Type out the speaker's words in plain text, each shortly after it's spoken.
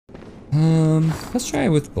Let's try it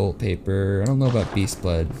with bolt paper. I don't know about beast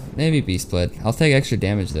blood. Maybe beast blood. I'll take extra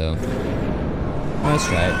damage though. Let's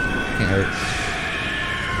try it. Can't hurt.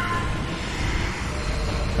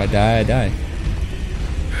 If I die, I die.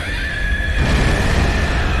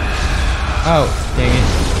 Oh, dang it.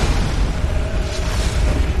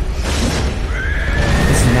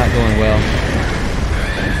 This is not going well.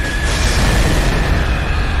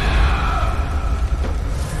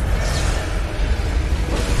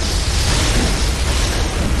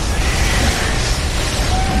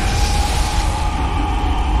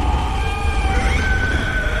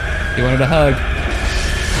 He wanted a hug.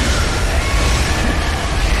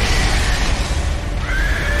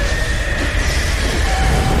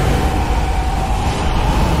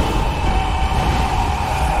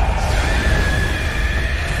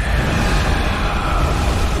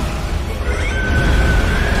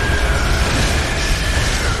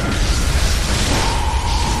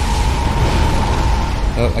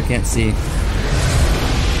 Oh, I can't see.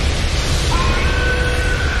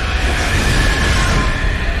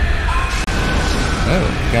 Oh,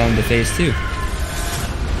 got him to phase 2.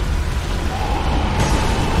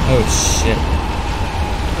 Oh shit.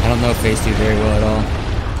 I don't know phase 2 very well at all.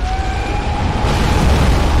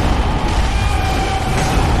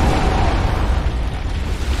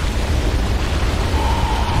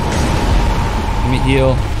 Let me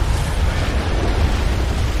heal.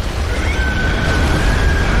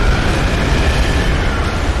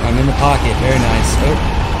 I'm in the pocket, very nice.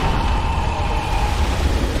 Oh.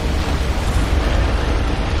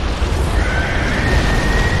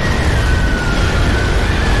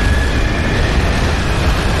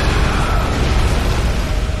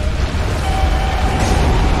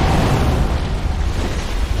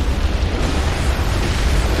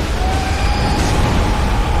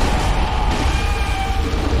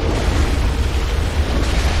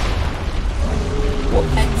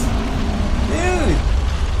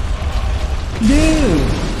 Dude!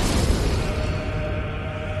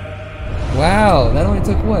 Wow, that only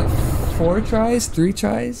took what? 4 tries? 3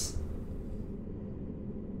 tries?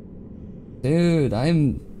 Dude,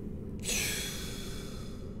 I'm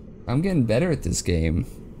getting better at this game.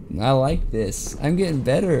 I like this. I'm getting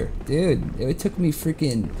better. Dude, it took me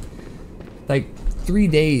freaking like 3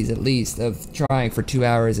 days at least of trying for 2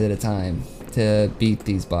 hours at a time to beat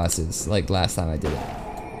these bosses like last time I did it.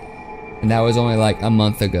 And that was only like a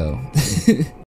month ago.